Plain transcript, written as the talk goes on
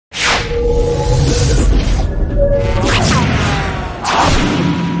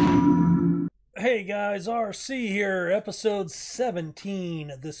guys, RC here, episode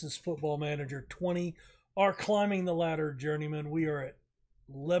 17. This is Football Manager 20, our Climbing the Ladder Journeyman. We are at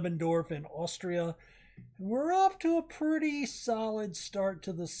Leobendorf in Austria. We're off to a pretty solid start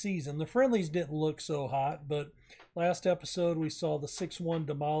to the season. The friendlies didn't look so hot, but last episode we saw the 6-1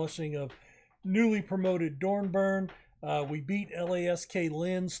 demolishing of newly promoted Dornbirn. We beat LASK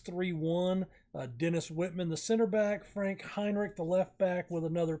Linz 3-1. Dennis Whitman, the center back, Frank Heinrich, the left back, with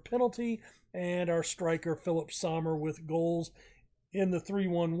another penalty, and our striker Philip Sommer with goals in the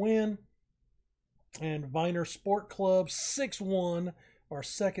 3-1 win. And Viner Sport Club 6-1, our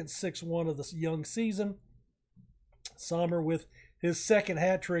second 6-1 of this young season. Sommer with his second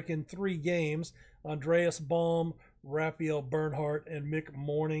hat trick in 3 games. Andreas Baum, Raphael Bernhardt, and Mick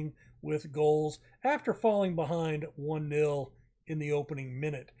Morning with goals after falling behind 1-0 in the opening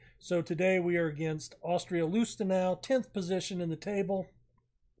minute. So today we are against Austria Lustenau, 10th position in the table.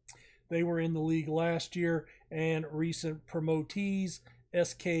 They were in the league last year, and recent promotees,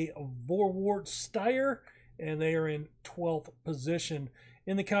 SK Vorwart Steyr, and they are in 12th position.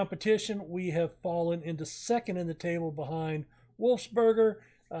 In the competition, we have fallen into second in the table behind Wolfsberger,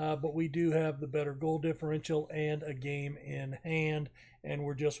 but we do have the better goal differential and a game in hand, and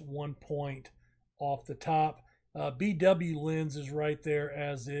we're just 1 point off the top. BW Linz is right there,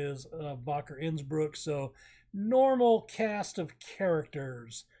 as is Wacker Innsbruck. So normal cast of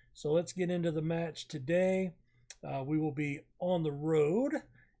characters. So let's get into the match today. We will be on the road,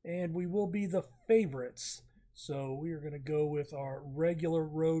 and we will be the favorites. So we are going to go with our regular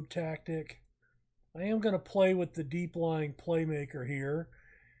road tactic. I am going to play with the deep-lying playmaker here.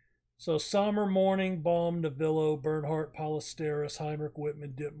 So Sommer, Morning, Baum, Navillo, Bernhardt, Palisteris, Heinrich,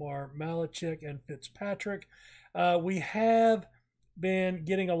 Whitman, Dittmar, Malachik, and Fitzpatrick. We have been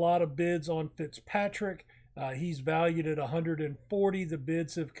getting a lot of bids on Fitzpatrick. He's valued at 140. The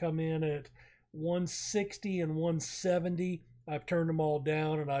bids have come in at 160 and 170. I've turned them all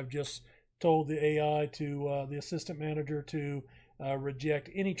down, and I've just told the AI to the assistant manager to reject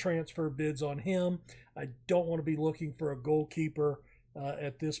any transfer bids on him. I don't want to be looking for a goalkeeper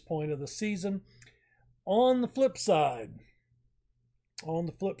at this point of the season. On the flip side,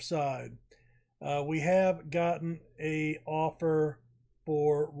 we have gotten a offer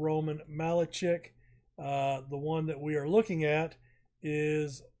for Roman Malachik. The one that we are looking at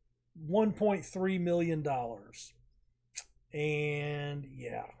is $1.3 million. And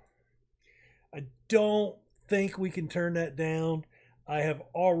yeah, I don't think we can turn that down. I have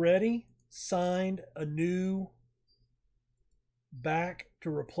already signed a new back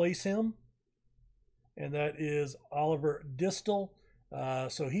to replace him, and that is Oliver Distel.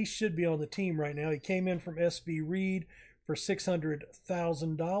 So he should be on the team right now. He came in from SV Reed for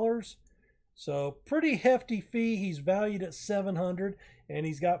 $600,000. So pretty hefty fee. He's valued at $700,000, and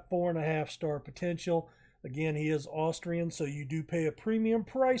he's got 4.5 star potential. Again, he is Austrian, so you do pay a premium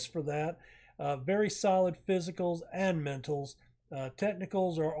price for that. Very solid physicals and mentals.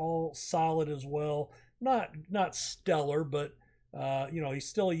 Technicals are all solid as well. Not stellar, but he's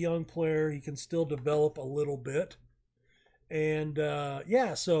still a young player. He can still develop a little bit. And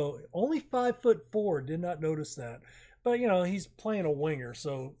yeah, so only 5'4". Did not notice that. But he's playing a winger,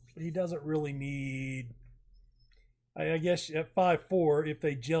 so he doesn't really need. I guess at 5'4", if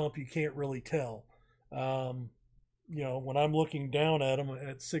they jump, you can't really tell. When I'm looking down at them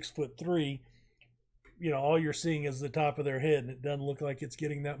at 6'3", all you're seeing is the top of their head, and it doesn't look like it's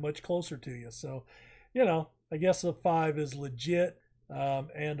getting that much closer to you. So, I guess a 5 is legit,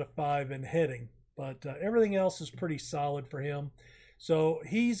 and a 5 in heading. But everything else is pretty solid for him. So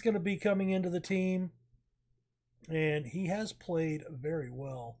he's going to be coming into the team, and he has played very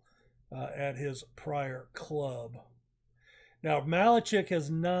well at his prior club. Now, Malachik has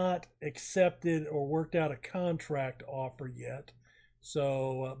not accepted or worked out a contract offer yet.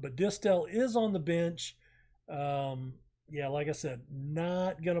 So, but Distel is on the bench. Yeah, like I said,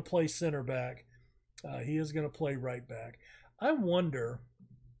 not going to play center back. He is going to play right back. I wonder,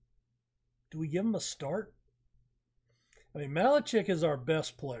 do we give him a start? I mean, Malachik is our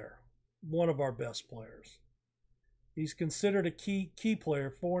best player, one of our best players. He's considered a key player,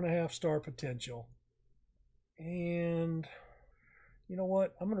 4.5 star potential. And you know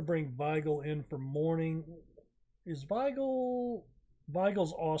what? I'm going to bring Weigel in for Morning. Is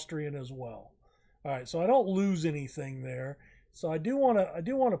Weigel's Austrian as well? All right, so I don't lose anything there. So I do want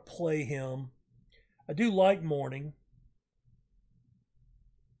to play him. I do like Morning.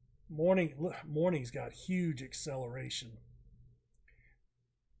 Morning's got huge acceleration.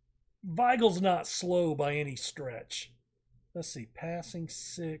 Weigel's not slow by any stretch. Let's see, passing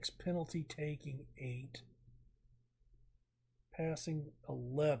 6, penalty taking 8, passing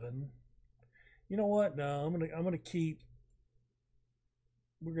 11. You know what? No, I'm gonna keep.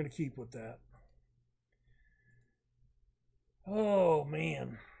 We're gonna keep with that. Oh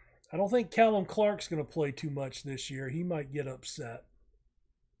man, I don't think Callum Clark's gonna play too much this year. He might get upset.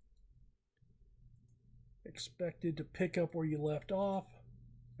 Expected to pick up where you left off.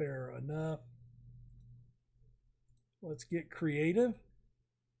 Fair enough. Let's get creative.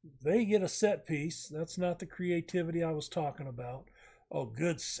 They get a set piece. That's not the creativity I was talking about. Oh,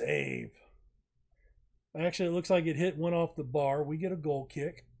 good save. Actually, it looks like it went off the bar. We get a goal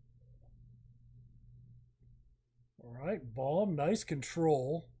kick. All right, ball, nice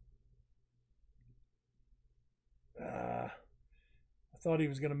control. I thought he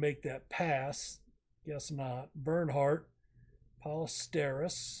was going to make that pass. Guess not. Bernhardt,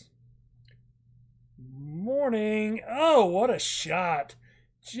 Ballesteros. Morning. Oh, what a shot.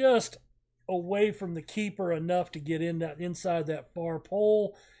 Just away from the keeper enough to get inside that far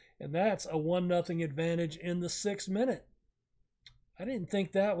pole. And that's a 1-0 advantage in the 6th minute. I didn't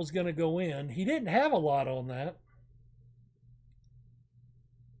think that was going to go in. He didn't have a lot on that.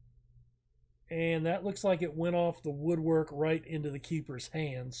 And that looks like it went off the woodwork right into the keeper's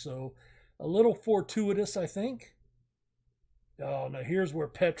hands. So a little fortuitous, I think. Oh, now here's where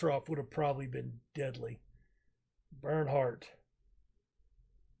Petrov would have probably been deadly. Bernhardt.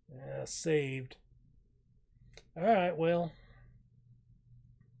 Saved. All right, well.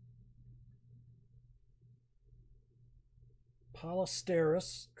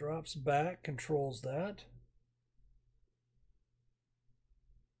 Ballesteros drops back, controls that.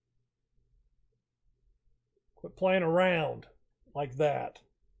 Quit playing around like that.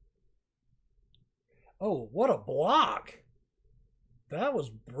 Oh, what a block. That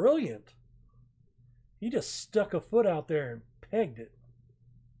was brilliant. He just stuck a foot out there and pegged it.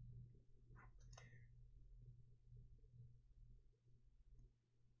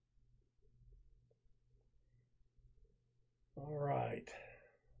 All right.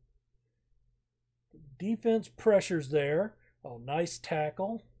 Defense pressures there. Oh, nice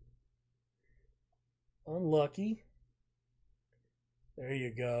tackle. Unlucky. There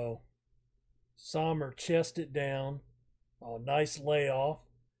you go. Sommer chest it down. Oh, nice layoff.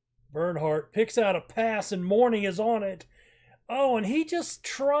 Bernhardt picks out a pass and Morning is on it. Oh, and he just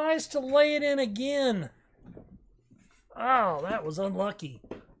tries to lay it in again. Oh, that was unlucky.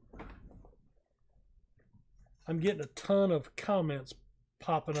 I'm getting a ton of comments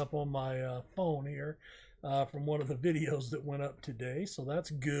popping up on my phone here from one of the videos that went up today, so that's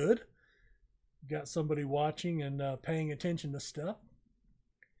good. Got somebody watching and paying attention to stuff.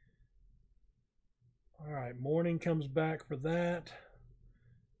 All right, Morning comes back for that.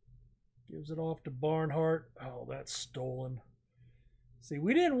 Gives it off to Barnhart. Oh, that's stolen. See,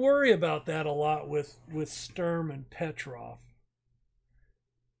 we didn't worry about that a lot with Sturm and Petrov.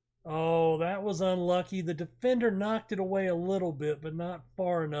 Oh, that was unlucky. The defender knocked it away a little bit, but not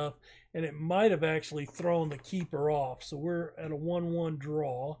far enough, and it might have actually thrown the keeper off. So we're at a 1-1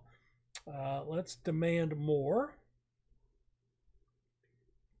 draw. Let's demand more.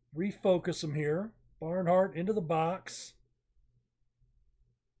 Refocus them here. Barnhart into the box.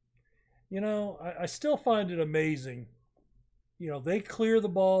 You know, I still find it amazing. You know, they clear the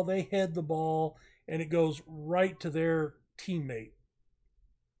ball, they head the ball, and it goes right to their teammate.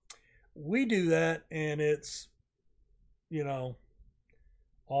 We do that, and it's, you know,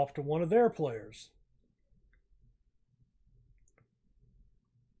 off to one of their players.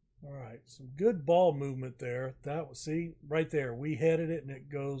 All right, some good ball movement there. That was, see, right there. We headed it, and it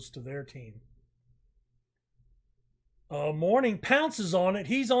goes to their team. Morning pounces on it.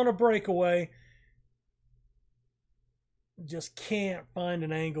 He's on a breakaway. Just can't find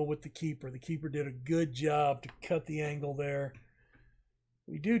an angle with the keeper. The keeper did a good job to cut the angle there.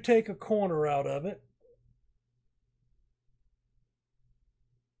 We do take a corner out of it.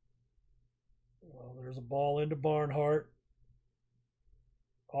 Well, there's a ball into Barnhart.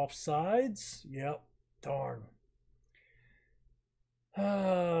 Offsides? Yep. Darn.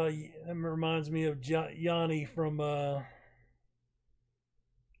 That reminds me of Yanni from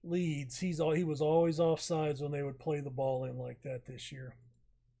Leeds. He was always offsides when they would play the ball in like that this year.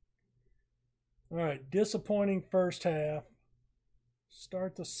 All right, disappointing first half.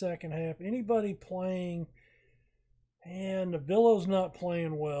 Start the second half. Anybody playing? And Navillo's not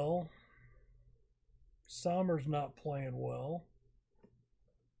playing well. Sommer's not playing well.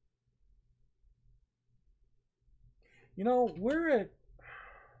 You know, we're at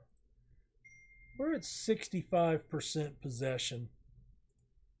 65% possession.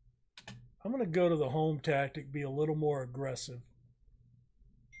 I'm going to go to the home tactic, be a little more aggressive.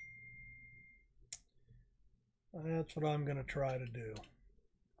 That's what I'm going to try to do.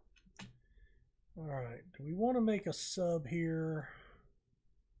 All right, do we want to make a sub here?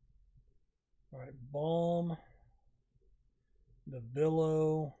 All right, Baum,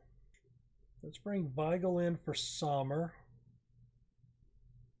 Navillo. Let's bring Weigel in for Sommer.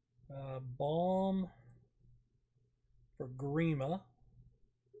 Baum for Grima.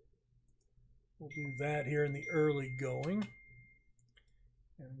 We'll do that here in the early going.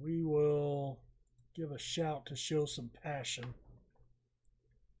 And we will give a shout to show some passion.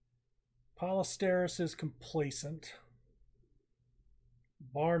 Ballesteros is complacent.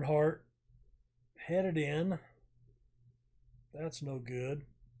 Barnhart headed in. That's no good.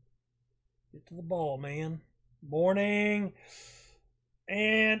 Get to the ball, man. Morning.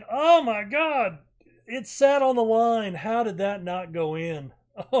 And, oh my God, it sat on the line. How did that not go in?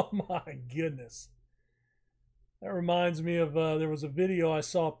 Oh my goodness. That reminds me of, there was a video I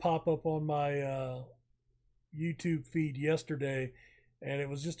saw pop up on my YouTube feed yesterday. And it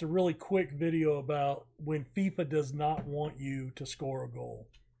was just a really quick video about when FIFA does not want you to score a goal.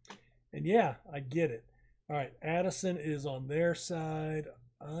 And yeah, I get it. All right, Addison is on their side.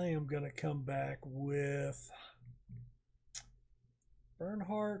 I am going to come back with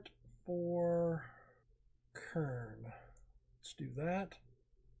Bernhardt for Kern. Let's do that.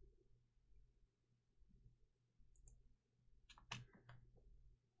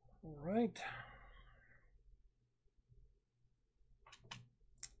 All right.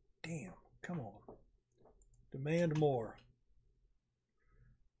 Damn, come on. Demand more.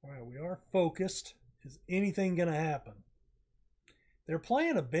 All right, we are focused. Is anything going to happen? They're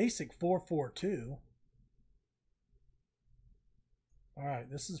playing a basic 4-4-2. All right,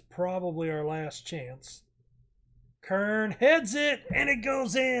 this is probably our last chance. Kern heads it, and it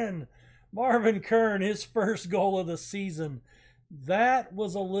goes in. Marvin Kern, his first goal of the season. That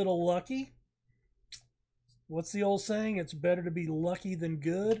was a little lucky. What's the old saying? It's better to be lucky than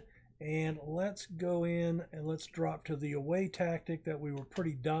good. And let's go in and let's drop to the away tactic that we were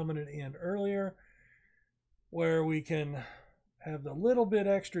pretty dominant in earlier, where we can have the little bit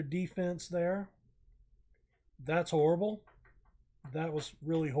extra defense there. That's horrible. That was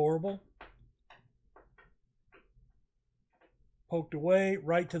really horrible. Poked away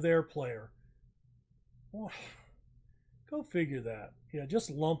right to their player. Oh, go figure that. Yeah,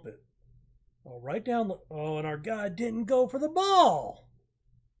 just lump it. Oh, right down the... Oh, and our guy didn't go for the ball.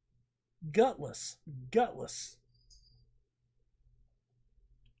 Gutless. Gutless.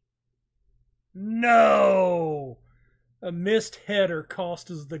 No! A missed header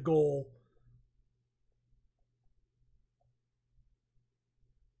cost us the goal.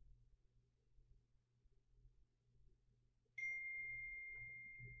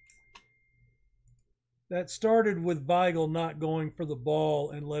 That started with Weigel not going for the ball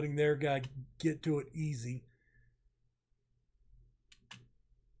and letting their guy get to it easy.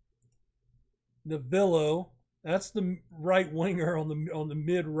 Navillo, that's the right winger on the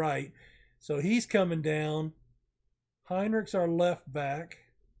mid right. So he's coming down. Heinrich's our left back.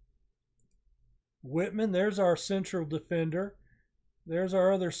 Whitman, there's our central defender. There's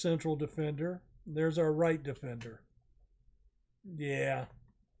our other central defender. There's our right defender. Yeah.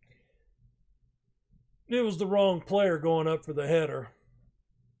 It was the wrong player going up for the header.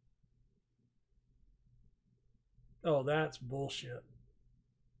 Oh, that's bullshit.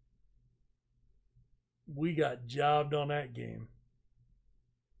 We got jobbed on that game.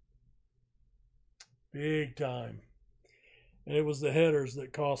 Big time. And it was the headers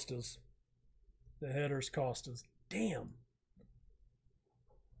that cost us. The headers cost us. Damn.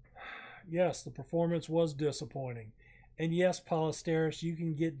 Yes, the performance was disappointing. And yes, Ballesteros, you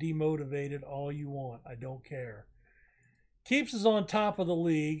can get demotivated all you want. I don't care. Keeps us on top of the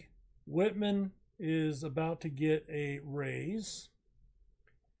league. Whitman is about to get a raise,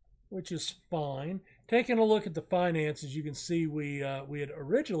 which is fine. Taking a look at the finances, you can see we had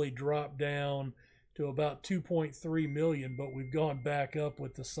originally dropped down to about 2.3 million, but we've gone back up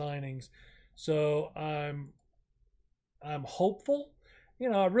with the signings. So I'm hopeful. You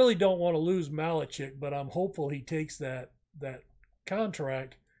know, I really don't want to lose Malachik, but I'm hopeful he takes that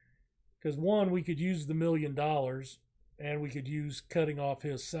contract, because one, we could use the $1 million, and we could use cutting off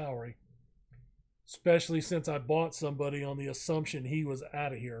his salary, especially since I bought somebody on the assumption he was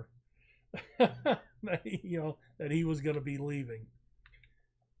out of here. You know, that he was going to be leaving.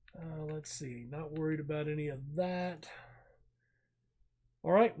 Let's see. Not worried about any of that.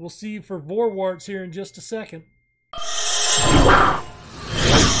 All right, we'll see you for Vorwarts here in just a second.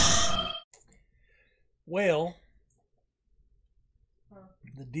 Well,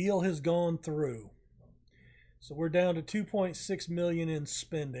 the deal has gone through. So we're down to 2.6 million in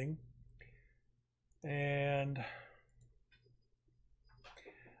spending. And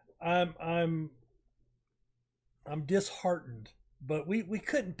I'm I'm disheartened. But we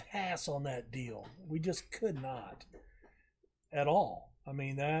couldn't pass on that deal. We just could not at all. I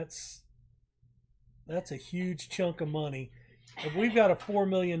mean, that's a huge chunk of money. If we've got a $4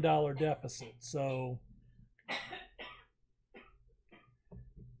 million deficit. So,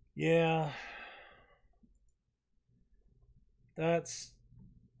 yeah, that's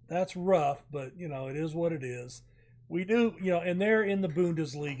rough, but, you know, it is what it is. We do, you know, and they're in the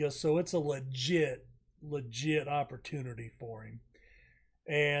Bundesliga, so it's a legit opportunity for him.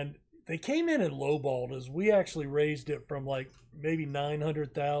 And they came in and lowballed us. We actually raised it from like maybe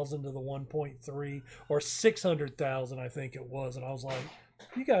 900,000 to the 1.3 or 600,000, I think it was. And I was like,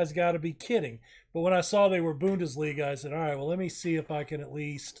 you guys got to be kidding. But when I saw they were Bundesliga, I said, all right, well, let me see if I can at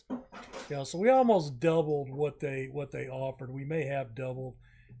least, you know, so we almost doubled what they offered. We may have doubled.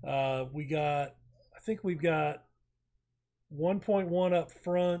 I think we've got 1.1 up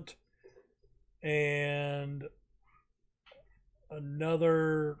front and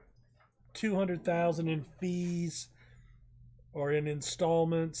another 200,000 in fees or in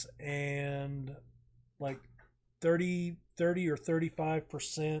installments, and like 30 or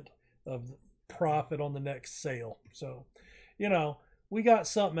 35% of profit on the next sale. So, you know, we got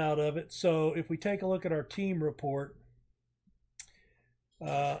something out of it. So if we take a look at our team report,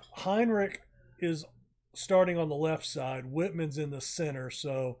 Heinrich is starting on the left side. Whitman's in the center.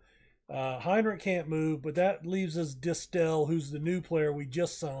 So Heinrich can't move, but that leaves us Distel, who's the new player we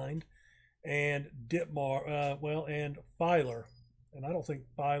just signed, and Dittmar, and Filer. And I don't think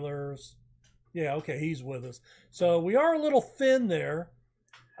Filer's, yeah, okay, he's with us. So we are a little thin there.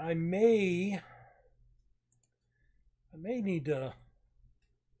 I may need to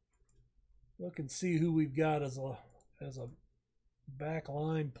look and see who we've got as a back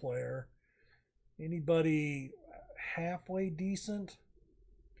line player. Anybody halfway decent?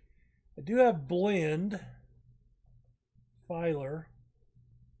 I do have Blend, Filer,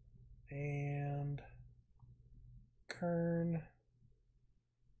 and Kern.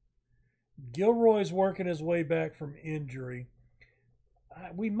 Gilroy's working his way back from injury.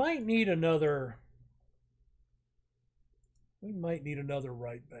 We might need another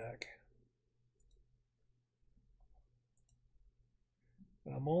right back.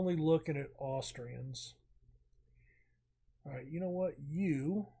 I'm only looking at Austrians. All right, you know what?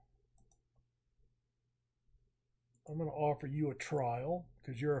 I'm going to offer you a trial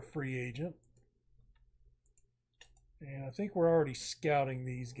because you're a free agent. And I think we're already scouting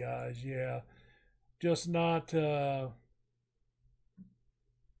these guys. Yeah, just not...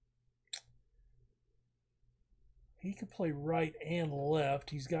 he could play right and left.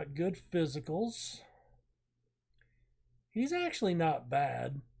 He's got good physicals. He's actually not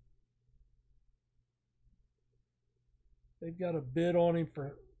bad. They've got a bid on him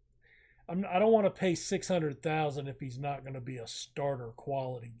for... I don't want to pay $600,000 if he's not going to be a starter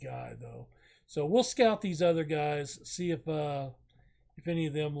quality guy, though. So we'll scout these other guys, see if any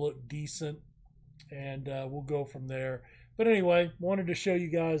of them look decent, and we'll go from there. But anyway, wanted to show you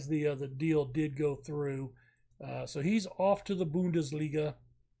guys the deal did go through. So he's off to the Bundesliga,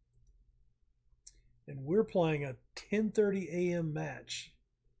 and we're playing a 10:30 a.m. match.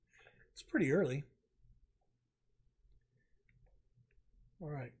 It's pretty early. All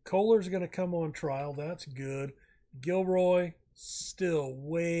right, Kohler's going to come on trial. That's good. Gilroy, still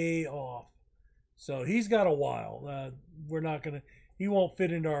way off. So he's got a while. He won't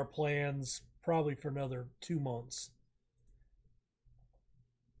fit into our plans probably for another 2 months.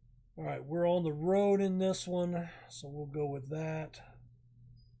 All right, we're on the road in this one, so we'll go with that.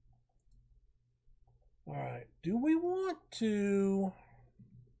 All right, do we want to...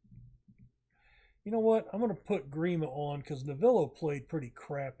 You know what? I'm going to put Grima on because Novillo played pretty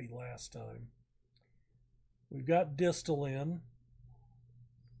crappy last time. We've got Distel in.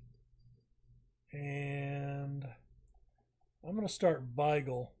 And I'm going to start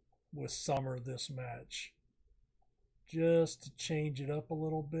Weigel with Sommer this match, just to change it up a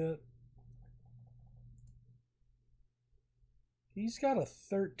little bit. He's got a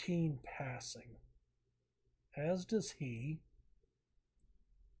 13 passing, as does he.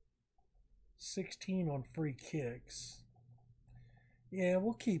 16 on free kicks. Yeah,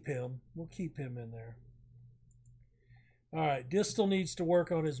 we'll keep him. We'll keep him in there. All right, Distel needs to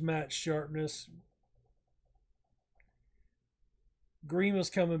work on his match sharpness. Grima's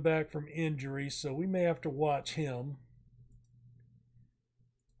coming back from injury, so we may have to watch him.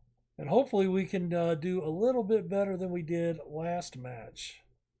 And hopefully we can do a little bit better than we did last match.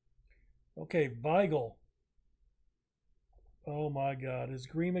 Okay, Weigel. Oh my God, is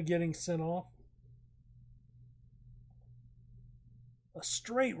Grima getting sent off? A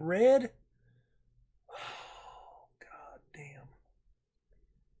straight red?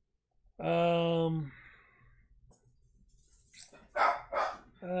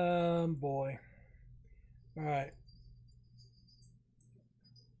 Boy. All right.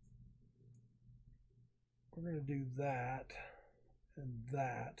 We're going to do that and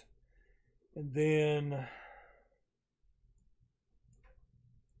that. And then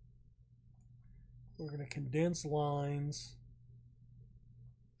we're going to condense lines.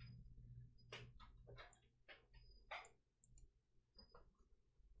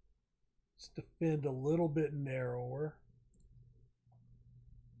 Let's defend a little bit narrower.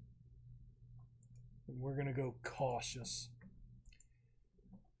 And we're going to go cautious.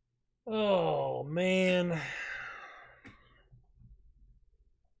 Oh, man.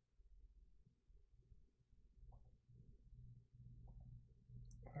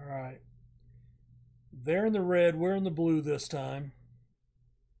 All right. They're in the red. We're in the blue this time.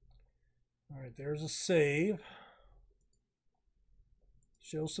 All right, there's a save.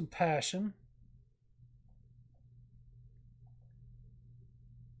 Show some passion.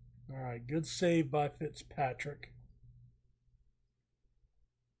 All right, good save by Fitzpatrick.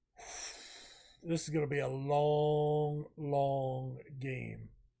 This is going to be a long, long game.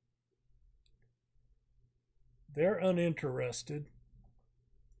 They're uninterested.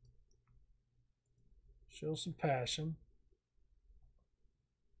 Show some passion.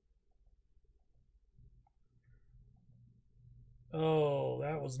 Oh,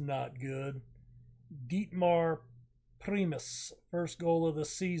 that was not good. Dietmar Primus, first goal of the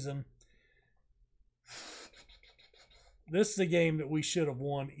season. This is a game that we should have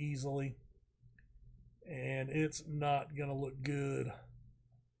won easily. And it's not going to look good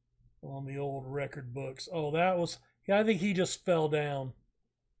on the old record books. Oh, that was... I think he just fell down.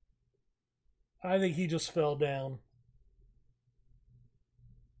 I think he just fell down.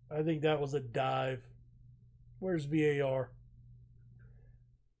 I think that was a dive. Where's VAR?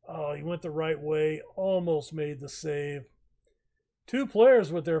 Oh, he went the right way. Almost made the save. Two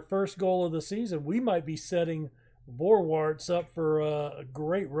players with their first goal of the season. We might be setting Vorwarts up for a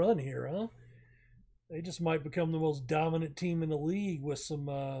great run here, huh? They just might become the most dominant team in the league with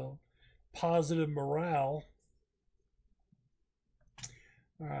some positive morale.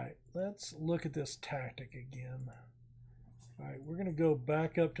 All right, let's look at this tactic again. All right, we're going to go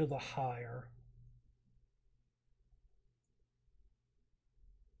back up to the higher.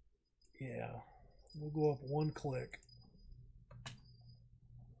 Yeah, we'll go up one click.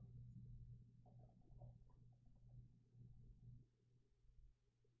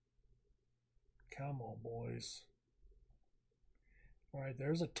 Come on, boys. All right,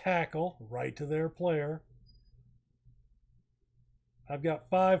 there's a tackle right to their player. I've got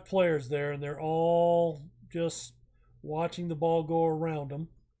 5 players there, and they're all just watching the ball go around them.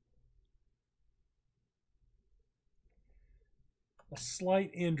 A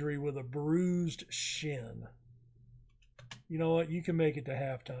slight injury with a bruised shin. You know what? You can make it to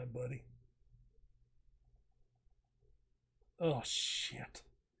halftime, buddy. Oh, shit.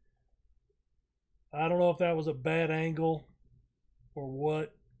 I don't know if that was a bad angle or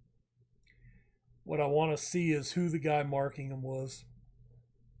what. What I want to see is who the guy marking him was.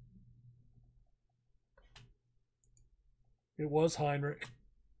 It was Heinrich.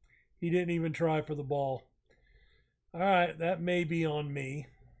 He didn't even try for the ball. All right, that may be on me.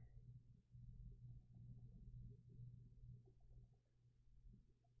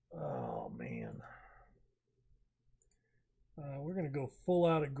 Oh, man. We're going to go full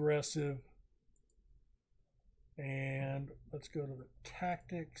out aggressive. And let's go to the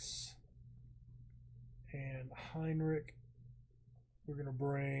tactics. And Heinrich. We're going to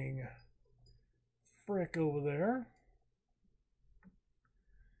bring Frick over there.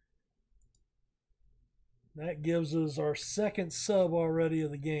 That gives us our second sub already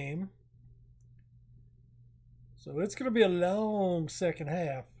of the game. So it's going to be a long second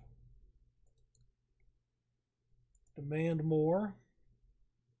half. Demand more.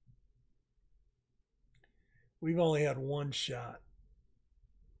 We've only had one shot.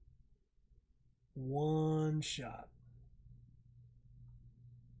 One shot.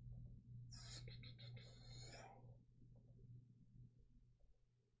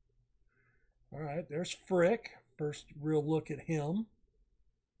 All right, there's Frick. First real look at him.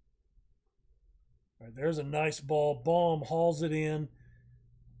 All right, there's a nice ball. Baum hauls it in.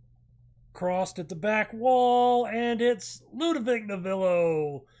 Crossed at the back wall, and it's Ludovic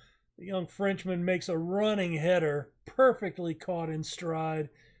Novillo. The young Frenchman makes a running header, perfectly caught in stride.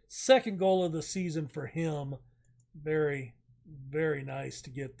 Second goal of the season for him. Very, very nice to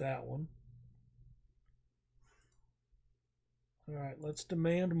get that one. All right, let's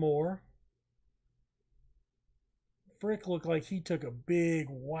demand more. Frick looked like he took a big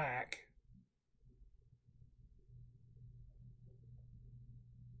whack.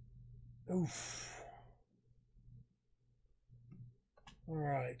 Oof. All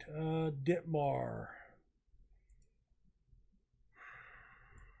right. Ditmar.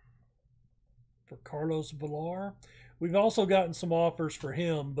 For Carlos Villar. We've also gotten some offers for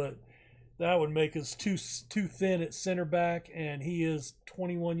him, but that would make us too thin at center back, and he is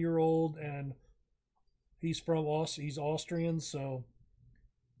 21-year-old, and he's Austrian, so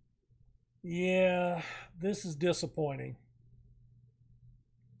yeah, this is disappointing.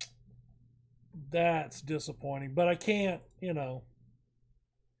 That's disappointing, but I can't, you know.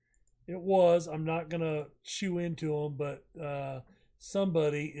 I'm not going to chew into him, but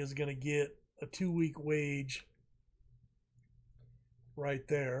somebody is going to get a 2-week wage right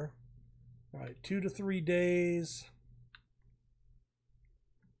there. All right, 2 to 3 days.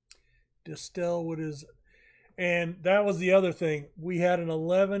 Distelwood is, and that was the other thing. We had an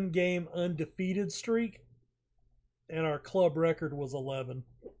 11-game undefeated streak, and our club record was 11.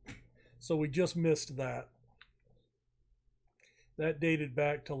 So we just missed that. That dated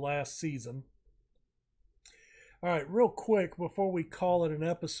back to last season. All right, real quick before we call it an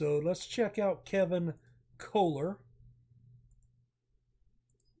episode, let's check out Kevin Kohler.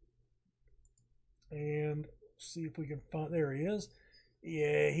 And see if we can find, there he is.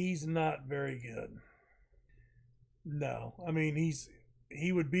 Yeah, he's not very good. No, I mean,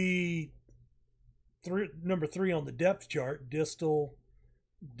 he would be number 3 on the depth chart. Distal,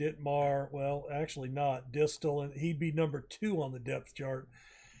 Ditmar, well, actually not. Distal, and he'd be number 2 on the depth chart.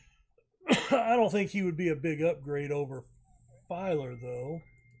 I don't think he would be a big upgrade over Filer, though.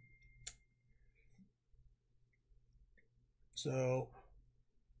 So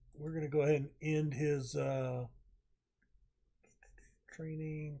we're going to go ahead and end his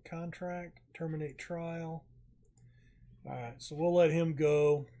training contract, terminate trial. All right, so we'll let him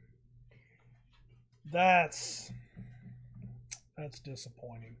go. That's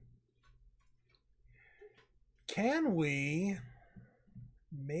disappointing. Can we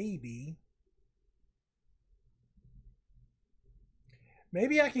maybe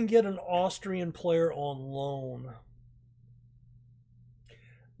I can get an Austrian player on loan?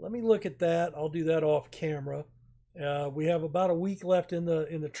 Let me look at that. I'll do that off camera. We have about a week left in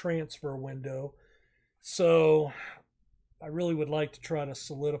the transfer window, so I really would like to try to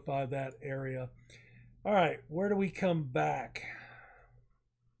solidify that area. All right, where do we come back?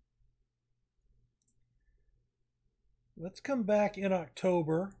 Let's come back in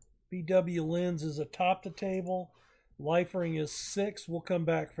October. BW Lens is atop the table. Liefering is 6. We'll come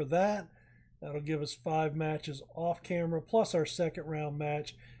back for that. That'll give us 5 matches off camera, plus our second round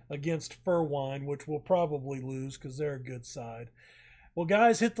match against Furwine, which we'll probably lose because they're a good side. Well,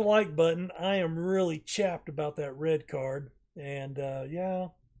 guys, hit the like button. I am really chapped about that red card. And, yeah,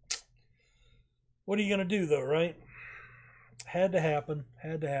 what are you going to do, though, right? Had to happen.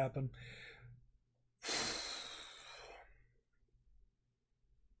 Had to happen.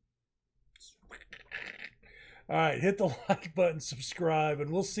 All right, hit the like button, subscribe,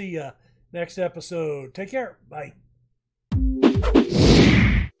 and we'll see you next episode. Take care. Bye.